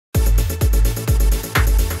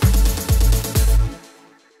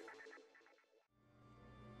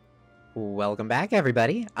Welcome back,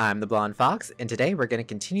 everybody. I'm the Blonde Fox, and today we're going to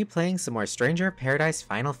continue playing some more Stranger of Paradise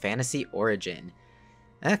Final Fantasy Origin.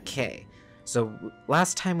 Okay, so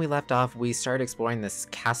last time we left off, we started exploring this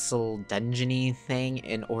castle dungeony thing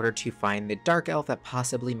in order to find the Dark Elf that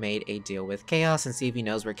possibly made a deal with Chaos and see if he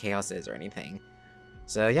knows where Chaos is or anything.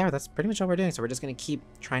 So yeah, that's pretty much all we're doing, so we're just going to keep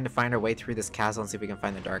trying to find our way through this castle and see if we can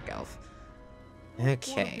find the Dark Elf. Okay.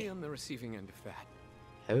 Want to be on the receiving end of that.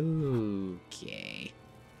 Okay.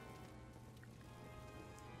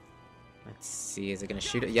 Let's see, is it gonna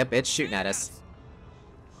shoot it? Yep, it's shooting at us.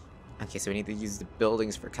 Okay, so we need to use the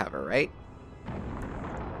buildings for cover, right?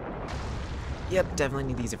 Yep, definitely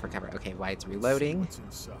need to use it for cover. Okay, why it's reloading.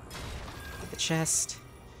 Get the chest.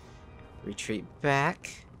 Retreat back.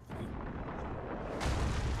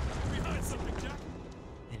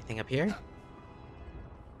 Anything up here?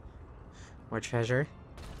 More treasure.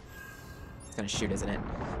 It's gonna shoot, isn't it?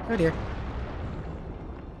 Oh dear.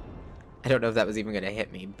 I don't know if that was even going to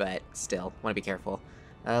hit me, but still, want to be careful.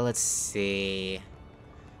 Let's see.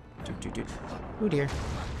 Oh dear.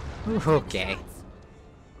 Ooh, okay.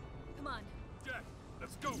 Come on. Yeah,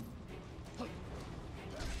 let's go.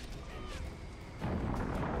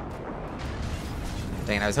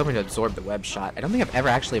 Dang it, I was hoping to absorb the web shot. I don't think I've ever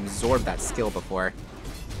actually absorbed that skill before.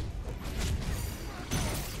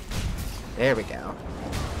 There we go.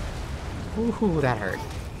 Ooh, that hurt.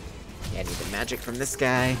 Yeah, I need the magic from this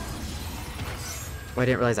guy. Oh, I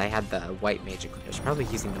didn't realize I had the white mage equipped. I should probably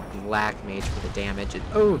be using the black mage for the damage.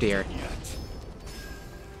 Oh dear.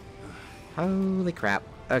 Holy crap.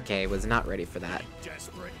 Okay, was not ready for that. We've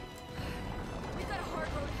got a hard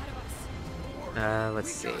road ahead of us.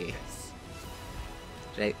 Let's see.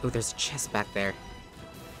 Oh, there's a chest back there.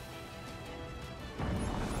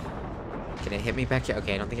 Can it hit me back here?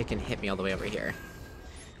 Okay, I don't think it can hit me all the way over here.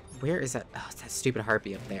 Where is that? Oh, it's that stupid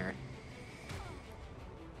harpy up there.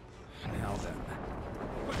 Now then.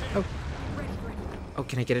 Oh. Oh,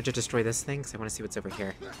 can I get it to destroy this thing? Because I want to see what's over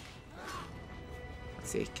here. Let's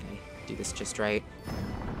see, can I do this just right?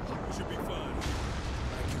 Should be fine.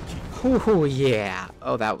 Oh, yeah.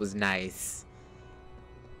 Oh, that was nice.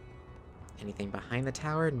 Anything behind the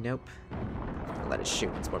tower? Nope. I'll let it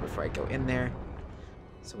shoot once more before I go in there.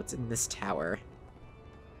 So what's in this tower?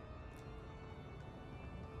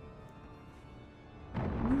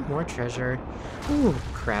 Ooh, more treasure. Ooh,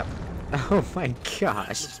 crap. Oh my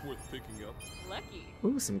gosh. Looks worth picking up. Lucky.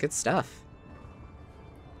 Ooh, some good stuff.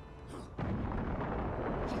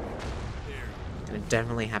 Gonna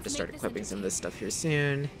definitely have to start equipping some of this stuff here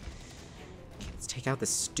soon. Okay, let's take out this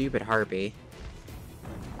stupid harpy.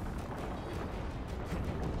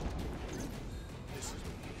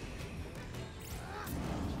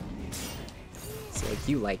 See, like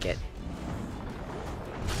you like it.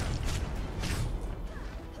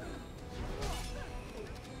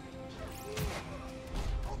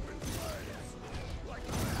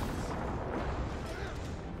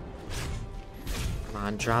 Come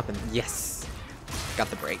on, drop him. Yes! Got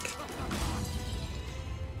the break.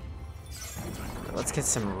 Let's get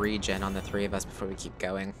some regen on the three of us before we keep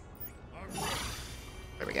going.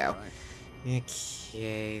 There we go.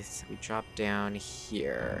 Okay, so we drop down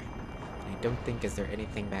here. I don't think, is there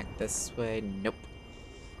anything back this way? Nope.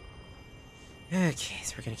 Okay,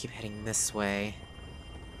 so we're gonna keep heading this way.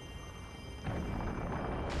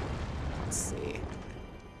 Let's see.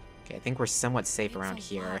 Okay, I think we're somewhat safe around It's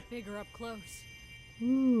a here. lot bigger up close.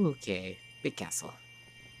 Ooh, okay. Big castle.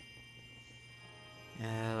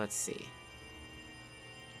 Let's see.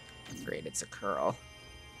 Great, it's a curl.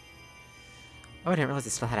 Oh, I didn't realize it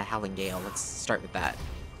still had a howling gale. Let's start with that.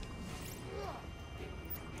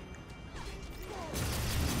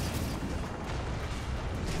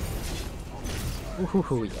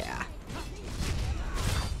 Ooh, yeah.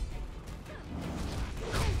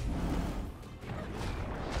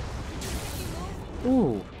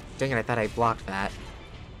 Ooh, dang it, I thought I blocked that.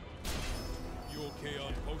 You okay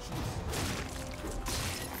on potions?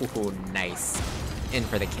 Ooh, nice. In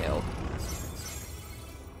for the kill.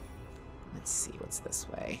 Let's see what's this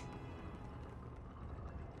way.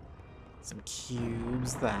 Some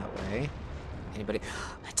cubes that way. Anybody?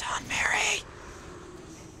 It's on Mary!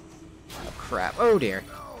 Oh crap. Oh dear.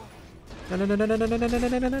 No, no, no, no, no, no, no, no, no,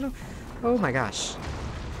 no, no, no, no. Oh my gosh.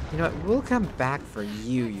 You know what? We'll come back for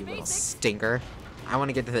you, you little stinker. I want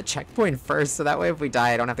to get to the checkpoint first, so that way if we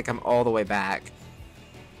die, I don't have to come all the way back.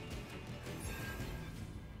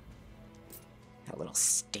 That little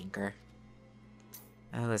stinker.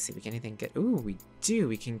 Let's see, we get anything good? Ooh, we do.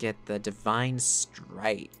 We can get the Divine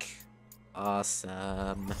Strike.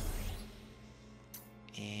 Awesome.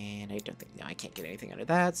 And I don't think, no, I can't get anything under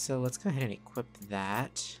that, so let's go ahead and equip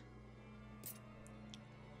that.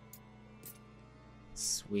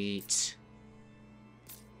 Sweet.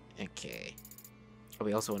 Okay. Oh,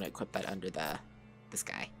 we also want to equip that under this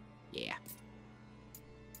guy. Yeah.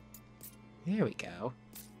 There we go.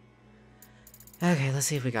 Okay, let's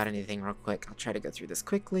see if we got anything real quick. I'll try to go through this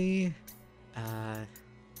quickly.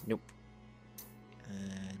 Nope.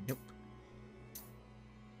 Nope.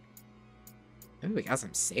 Ooh, we got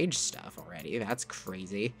some sage stuff already. That's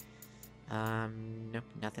crazy. Nope,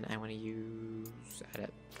 nothing I want to use. Do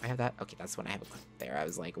I have that? Okay, that's when I have equipped there. I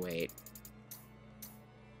was like, wait.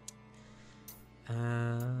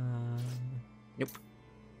 Nope.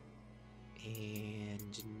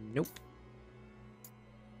 And nope.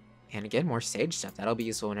 And again, more sage stuff. That'll be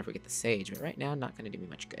useful whenever we get the sage, but right now, not going to do me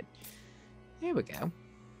much good. There we go.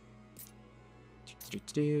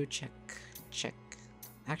 Check, check.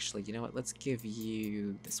 Actually, you know what? Let's give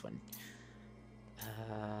you this one.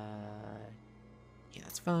 Yeah,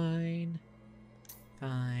 that's fine.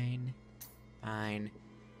 Fine. Fine.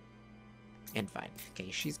 And fine. Okay,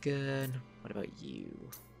 she's good. What about you?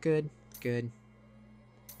 Good, good,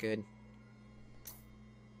 good.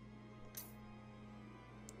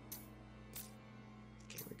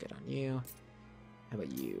 Okay, we're good on you. How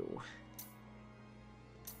about you?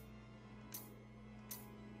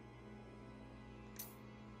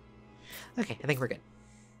 Okay, I think we're good.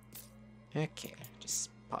 Okay, just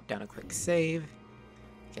pop down a quick save.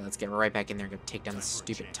 Okay, let's get right back in there and go take down the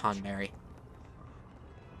stupid Tonberry.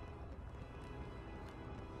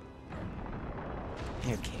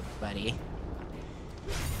 Okay, buddy.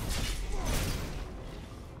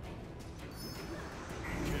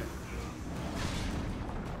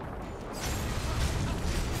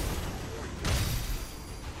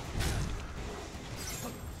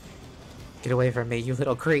 Get away from me, you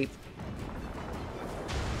little creep.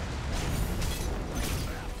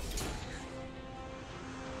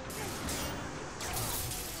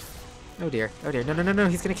 Oh dear, oh dear, no, no, no, no,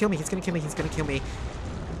 he's gonna kill me, he's gonna kill me, he's gonna kill me.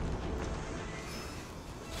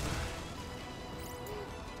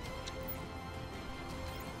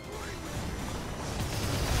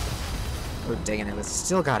 Oh dang it, I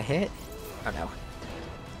still got hit? Oh no.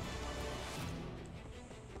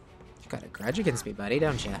 You got a grudge against me, buddy,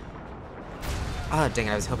 don't you? Oh dang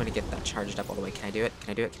it, I was hoping to get that charged up all the way. Can I do it?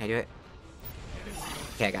 Can I do it? Can I do it?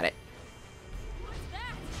 Okay, I got it.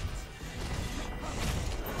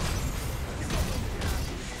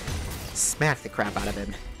 Smack the crap out of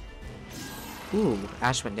him. Ooh,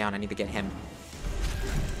 Ash went down. I need to get him.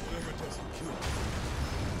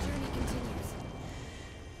 Journey continues.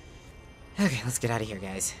 Okay, let's get out of here,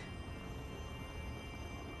 guys.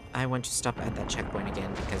 I want to stop at that checkpoint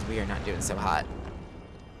again because we are not doing so hot.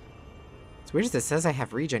 It's weird as it says I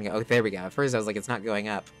have regen. Oh, there we go. At first I was like, it's not going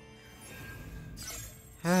up.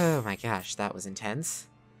 Oh my gosh, that was intense.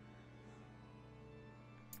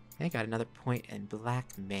 I got another point in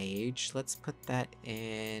Black Mage. Let's put that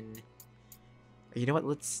in... Or you know what?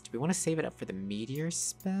 Do we want to save it up for the Meteor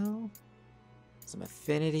spell? Some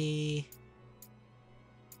affinity.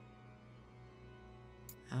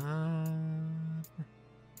 Oh,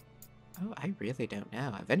 I really don't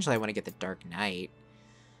know. Eventually I want to get the Dark Knight.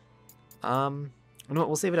 You know what?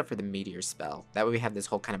 We'll save it up for the Meteor spell. That way we have this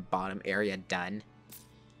whole kind of bottom area done.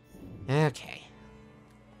 Okay.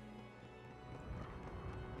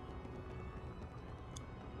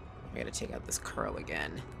 I gotta take out this curl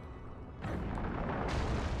again.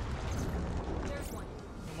 There's one.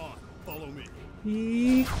 Come on, follow me.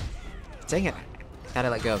 Dang it. Thought I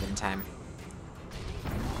let go of it in time.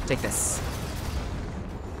 Take this.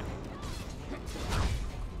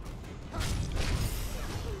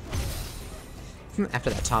 After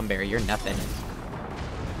that Tonberry, you're nothing.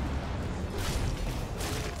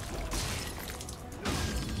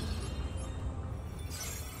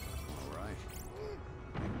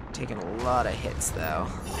 Taking a lot of hits, though.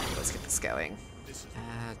 Let's get this going.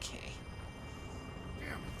 Okay.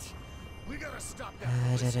 Damn it. We gotta stop that.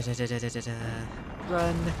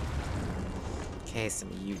 Run. Okay,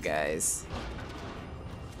 some of you guys.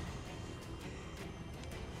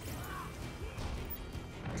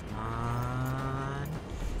 Come on.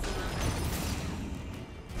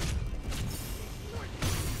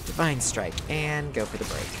 Divine Strike, and go for the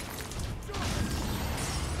break.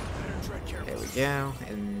 There we go,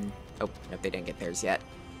 and... Oh, nope, they didn't get theirs yet.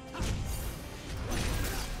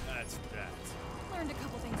 That's that. Learned a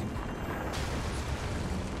couple things from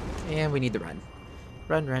that. And we need to run.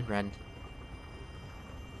 Run, run, run.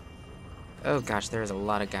 Oh gosh, there's a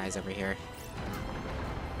lot of guys over here.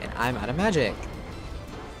 And I'm out of magic.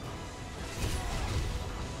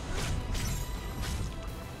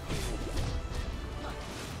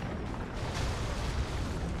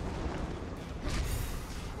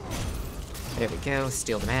 There we go,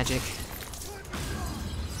 steal the magic.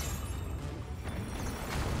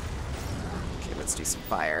 Okay, let's do some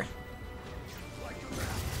fire.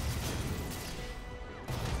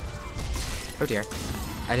 Oh dear.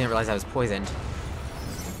 I didn't realize I was poisoned.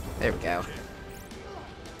 There we go.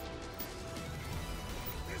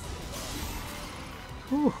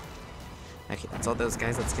 Whew. Okay, that's all those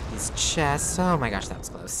guys. Let's get these chests. Oh my gosh, that was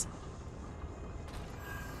close.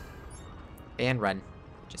 And run.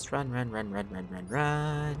 Just run, run, run, run, run, run,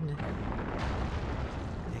 run.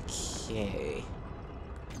 Okay.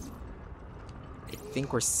 I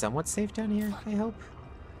think we're somewhat safe down here, I hope.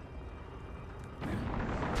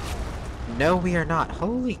 No, we are not.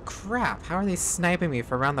 Holy crap, how are they sniping me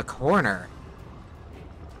from around the corner?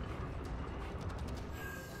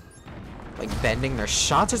 Like bending their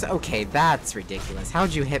shots or something? Okay, that's ridiculous.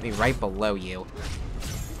 How'd you hit me right below you?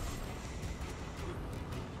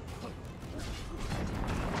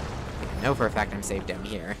 I know for a fact I'm safe down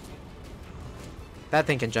here. That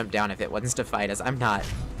thing can jump down if it wants to fight us. I'm not.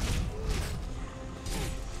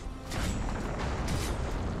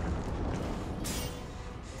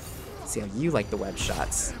 See how you like the web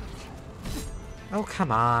shots. Oh,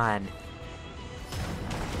 come on.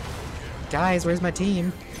 Guys, where's my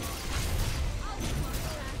team?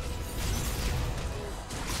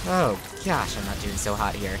 Oh, gosh, I'm not doing so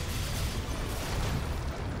hot here.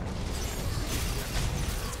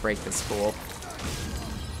 Let's break this fool.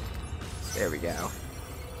 There we go.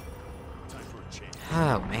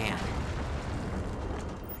 Oh, man.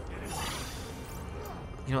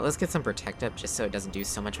 You know, let's get some Protect up just so it doesn't do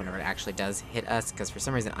so much whenever it actually does hit us, because for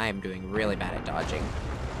some reason I am doing really bad at dodging.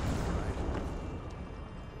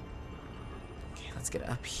 Okay, let's get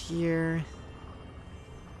up here.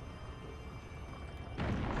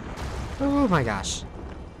 Oh my gosh.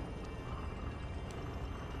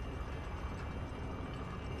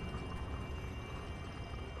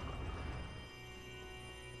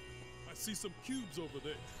 I see some cubes over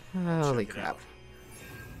there. Holy crap.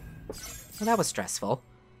 Well, that was stressful.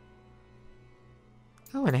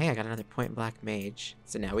 Oh, and hey, I got another point black mage.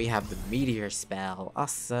 So now we have the meteor spell.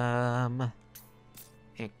 Awesome.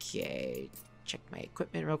 Okay. Check my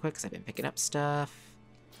equipment real quick because I've been picking up stuff.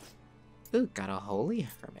 Ooh, got a holy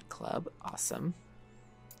hermit club. Awesome.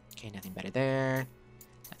 Okay, nothing better there.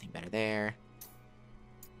 Nothing better there.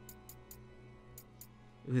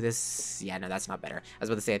 Ooh, this... Yeah, no, that's not better. I was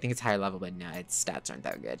about to say, I think it's higher level, but no, its stats aren't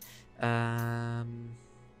that good. Nothing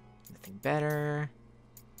better.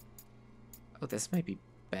 Oh, this might be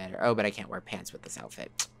better. Oh, but I can't wear pants with this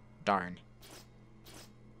outfit. Darn.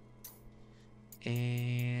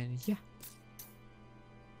 And, yeah.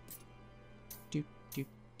 Do, do,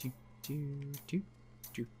 do, do, do,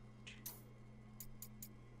 do.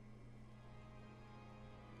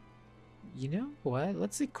 You know what?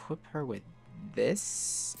 Let's equip her with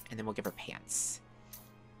this, and then we'll give her pants.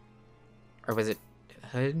 Or was it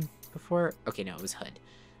hood before? Okay, no, it was hood.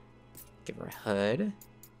 Give her a hood.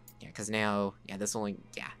 Yeah, because now, yeah, this only,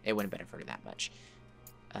 yeah, it wouldn't benefit her that much.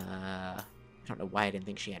 I don't know why I didn't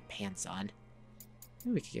think she had pants on.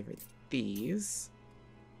 Maybe we could give her these.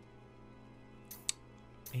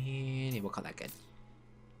 And we'll call that good.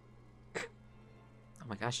 Oh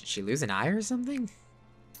my gosh, did she lose an eye or something?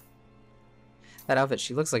 That outfit,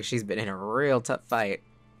 she looks like she's been in a real tough fight.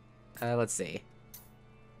 Let's see.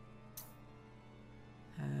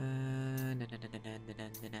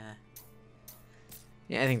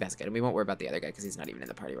 Yeah, I think that's good. We won't worry about the other guy because he's not even in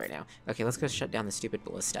the party right now. Okay, let's go shut down the stupid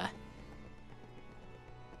ballista.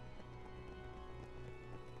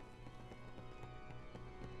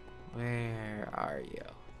 Where are you?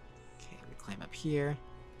 Okay, we climb up here.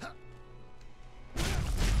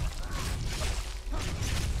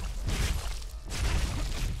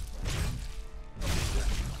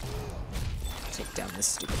 Take down this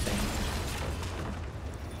stupid thing.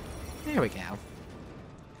 There we go.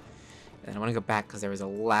 And I want to go back because there was a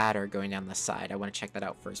ladder going down the side. I want to check that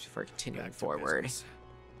out first before continuing forward.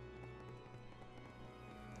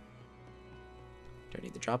 Do I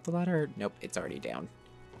need to drop the ladder? Nope, it's already down.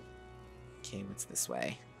 Okay, what's this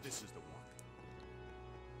way? This is the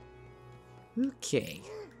one. Okay.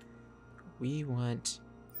 We want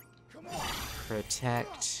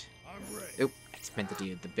Protect. I'm ready. Oop, I just meant to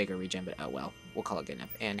do the bigger regen, but oh well. We'll call it good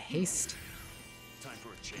enough. And haste. Time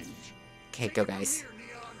for a change. Okay, go guys.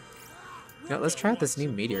 You know, let's try out this new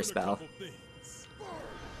meteor spell.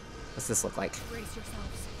 What's this look like? Brace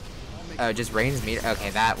yourselves. Oh, it just rains meteor. Okay,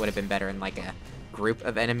 that would have been better in like a group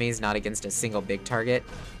of enemies, not against a single big target.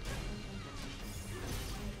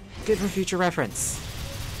 Good for future reference.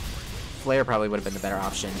 Flare probably would have been the better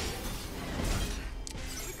option.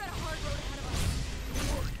 We've got a hard road ahead of us.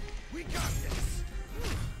 We got this.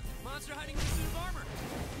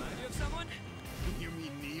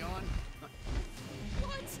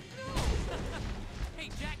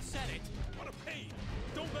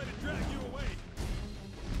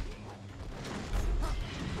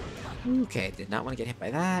 Okay, did not want to get hit by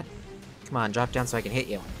that. Come on, drop down so I can hit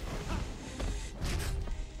you.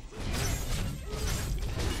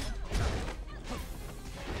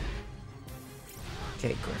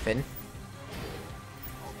 Okay, Griffin.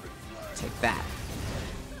 Take that.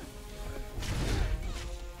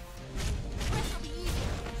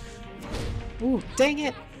 Ooh, dang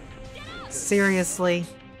it! Seriously?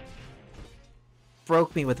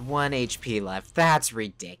 Broke me with 1 HP left. That's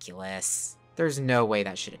ridiculous. There's no way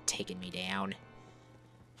that should have taken me down.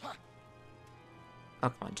 Oh,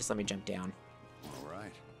 come on, just let me jump down.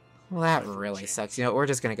 Alright. Well, that really sucks. You know, we're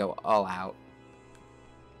just gonna go all out.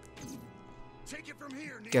 Take it from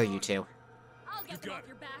here, Go, Nioh. you two. I'll get them off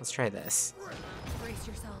your back. Let's try this. Brace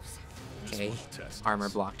yourselves. Okay, Test armor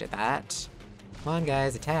us. blocked at that. Come on,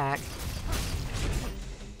 guys, attack.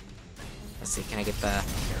 Let's see, can I get the... Carry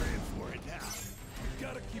it for it now. We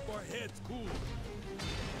gotta keep our heads cool.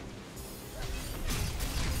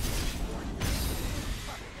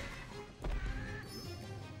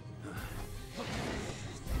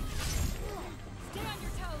 Stay on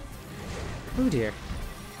your toes. Oh dear.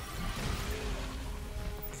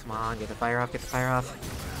 Come on, get the fire off, get the fire off.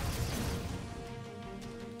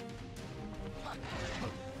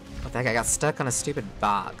 What the heck, I got stuck on a stupid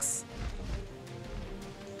box.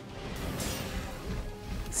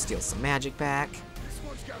 Steal some magic back. This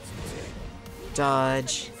one's got some tape.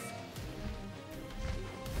 Dodge.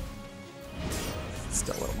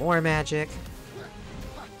 Still a little more magic.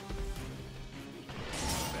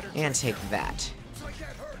 And take that. Looks like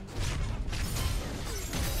that hurt.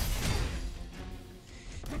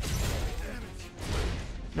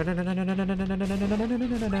 No, no, no, no, no, no, no, no, no, no, no, no, no, no, no, no,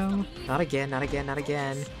 no, no, no. Not again, not again, not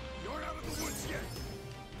again. You're out of the woods yet.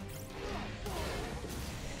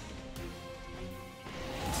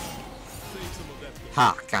 Save some of that for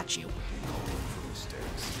Ha, got you. the stairs.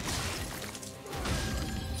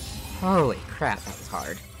 Holy crap, that was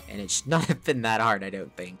hard. And it should not have been that hard, I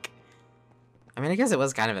don't think. I mean, I guess it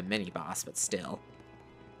was kind of a mini-boss, but still.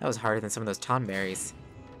 That was harder than some of those Tonberries.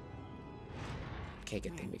 Okay,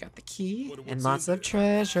 good thing we got the key, and What's lots in of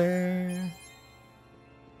treasure.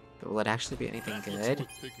 But will it actually be anything That looks good? worth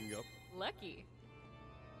picking up. Lucky.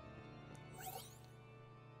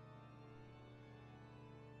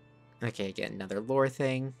 Okay, again, another lore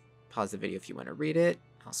thing. Pause the video if you want to read it.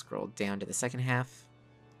 I'll scroll down to the second half.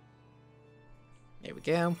 There we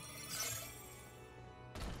go.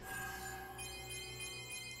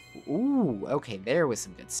 Ooh, okay, there was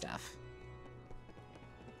some good stuff.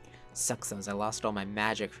 Sucks though, as I lost all my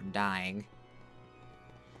magic from dying.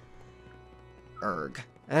 Erg.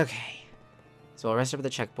 Okay. So we'll rest over the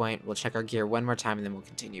checkpoint, we'll check our gear one more time, and then we'll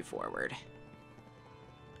continue forward.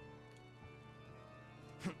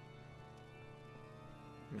 Am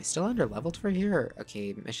I still under-leveled for here?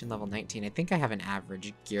 Okay, mission level 19. I think I have an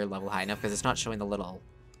average gear level high enough, because it's not showing the little...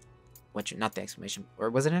 not the exclamation... Or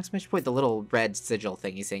was it an exclamation point? The little red sigil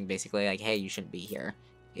thing he's saying, basically, like, hey, you shouldn't be here.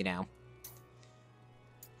 You know?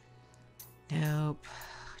 Nope.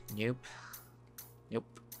 Nope.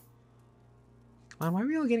 Nope. Come on, why are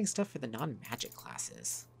we all getting stuff for the non-magic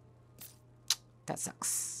classes? That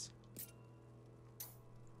sucks.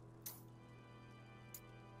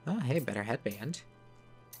 Oh, hey, better headband.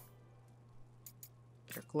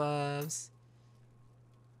 Better gloves.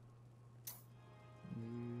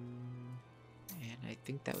 And I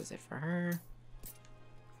think that was it for her.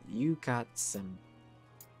 You got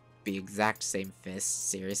the exact same fists,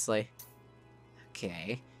 seriously?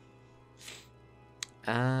 Okay.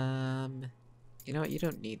 You know what, you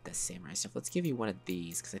don't need the samurai stuff. Let's give you one of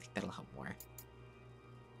these, because I think that'll help more.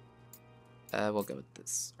 We'll go with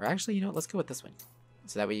this. Or actually, you know what, let's go with this one.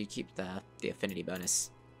 So that way you keep the affinity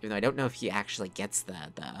bonus. Even though I don't know if he actually gets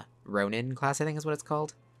the Ronin class, I think is what it's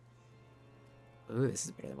called. Ooh, this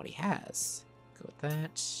is better than what he has. Go with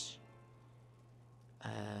that.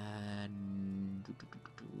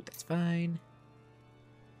 That's fine.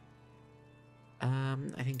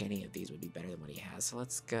 I think any of these would be better than what he has, so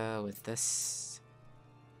let's go with this.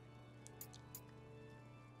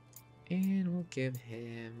 And we'll give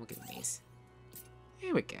him these.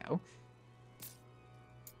 There we go.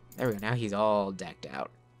 There we go, now he's all decked out.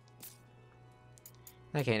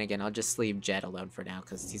 Okay, and again, I'll just leave Jet alone for now,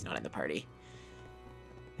 because he's not in the party.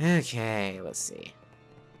 Okay, let's see.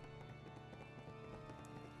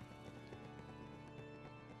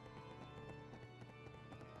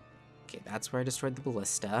 Okay, that's where I destroyed the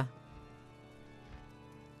ballista.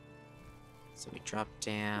 So we drop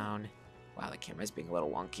down. Wow, the camera's being a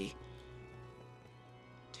little wonky.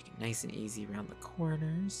 Take it nice and easy around the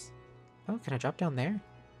corners. Oh, can I drop down there?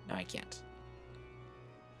 No, I can't.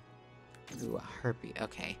 Ooh, a harpy.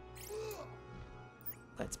 Okay.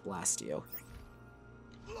 Let's blast you.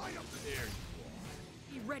 Light up the air.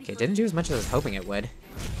 Be ready Okay, for didn't do as much as I was hoping it would.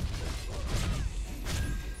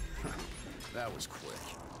 That was quick.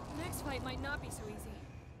 the next fight might not be so easy.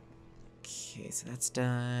 Okay, so that's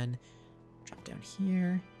done. Drop down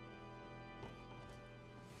here.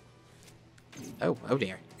 Oh, oh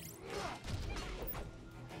dear.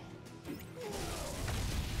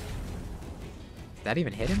 Did that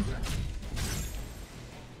even hit him?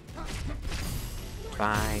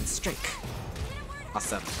 Divine Strike.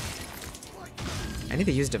 Awesome. I need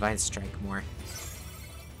to use Divine Strike more.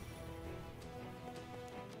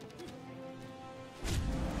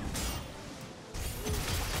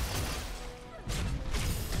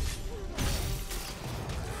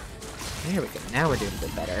 There we go. Now we're doing a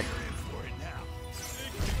bit better.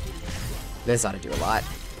 This ought to do a lot.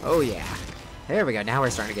 Oh yeah. There we go. Now we're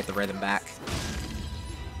starting to get the rhythm back.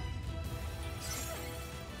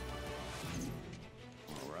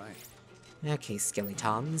 Alright. Okay,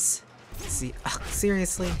 skeletons. See, ugh,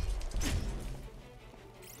 seriously?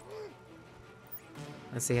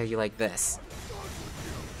 Let's see how you like this.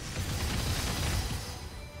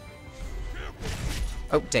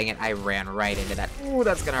 Oh, dang it, I ran right into that. Ooh,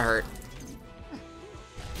 that's gonna hurt.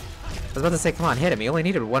 I was about to say, come on, hit him. He only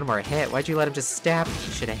needed one more hit. Why'd you let him just stab me?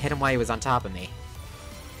 You should have hit him while he was on top of me.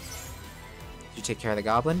 Did you take care of the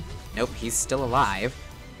goblin? Nope, he's still alive.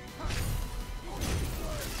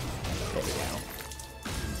 There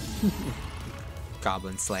we go.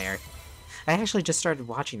 Goblin Slayer. I actually just started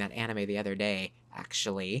watching that anime the other day,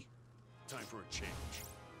 actually. Time for a change.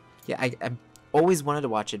 Yeah, I always wanted to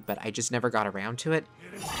watch it, but I just never got around to it.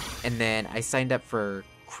 And then I signed up for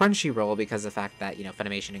Crunchyroll because of the fact that, you know,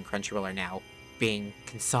 Funimation and Crunchyroll are now being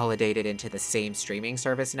consolidated into the same streaming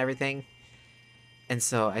service and everything. And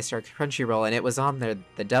so I started Crunchyroll, and it was on the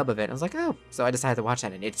dub of it. I was like, oh, so I decided to watch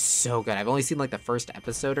that, and it's so good. I've only seen like the first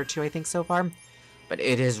episode or two, I think, so far, but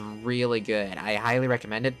it is really good. I highly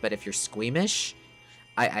recommend it. But if you're squeamish,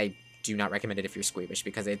 I do not recommend it if you're squeamish,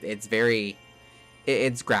 because it's very,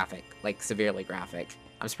 it's graphic, like severely graphic.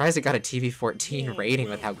 I'm surprised it got a TV-14 rating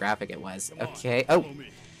with how graphic it was. Okay. Oh,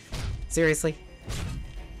 seriously?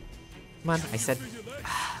 Come on, I said,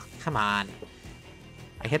 come on.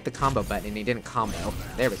 I hit the combo button and he didn't combo.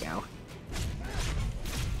 There we go.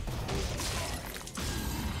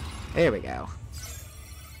 There we go.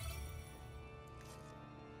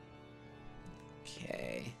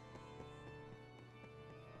 Okay.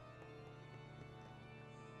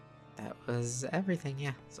 That was everything,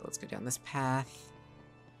 yeah. So let's go down this path.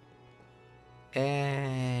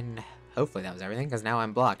 And hopefully that was everything, because now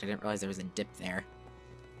I'm blocked. I didn't realize there was a dip there.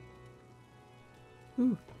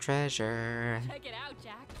 Ooh, treasure. Check it out,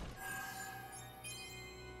 Jack.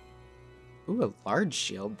 Ooh, a large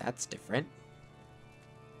shield. That's different.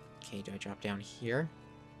 Okay, do I drop down here?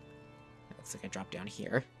 It looks like I dropped down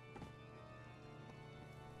here.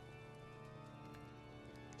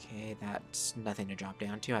 Okay, that's nothing to drop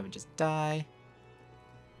down to. I would just die.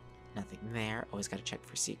 Nothing there. Always gotta check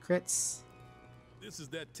for secrets. This is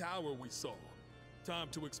that tower we saw. Time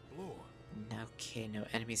to explore. Okay, no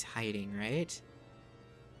enemies hiding, right?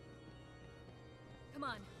 Come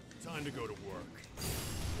on. Time to go to work.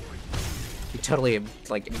 You totally,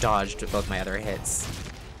 like, dodged both my other hits.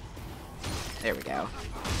 There we go.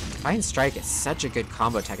 Divine Strike is such a good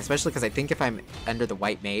combo tech, especially because I think if I'm under the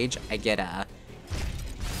white mage, I get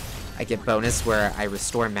bonus where I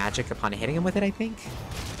restore magic upon hitting him with it, I think.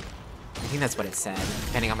 I think that's what it said,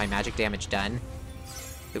 depending on my magic damage done.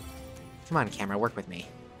 Ooh. Come on, camera, work with me.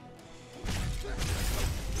 We're a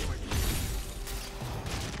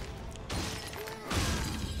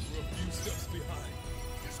few steps behind.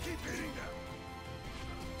 Just keep hitting them.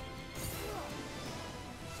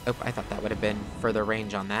 Oh, I thought that would have been further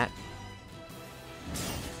range on that.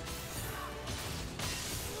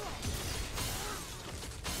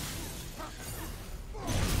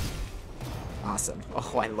 Awesome.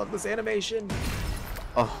 Oh, I love this animation.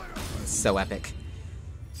 Oh, it's so epic.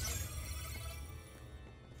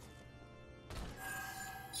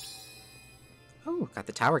 Oh, got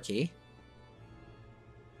the tower key.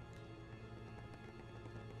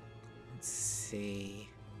 Let's see.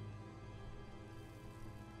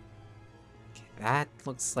 Okay, that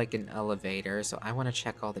looks like an elevator, so I want to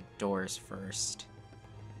check all the doors first.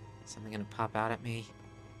 Something gonna pop out at me?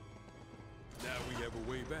 Now we have a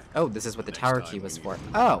way back. Oh, this is what the Next tower time key we was need for. to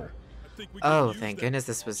Oh! I think we can Oh, use thank that. goodness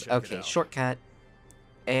this I'll was... check it Okay, out. shortcut.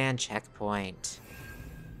 And checkpoint.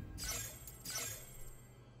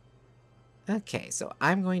 Okay, so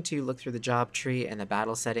I'm going to look through the job tree and the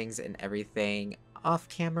battle settings and everything off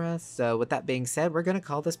camera. So with that being said, we're going to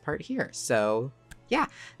call this part here. So yeah,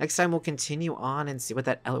 next time we'll continue on and see what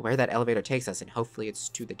where that elevator takes us, and hopefully it's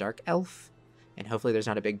to the Dark Elf, and hopefully there's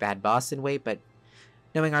not a big bad boss in wait, but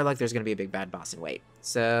knowing our luck, there's going to be a big bad boss in wait.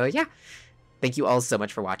 So yeah, thank you all so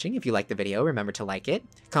much for watching. If you liked the video, remember to like it,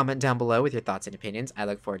 comment down below with your thoughts and opinions. I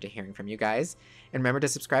look forward to hearing from you guys, and remember to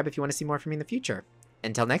subscribe if you want to see more from me in the future.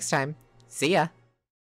 Until next time, see ya!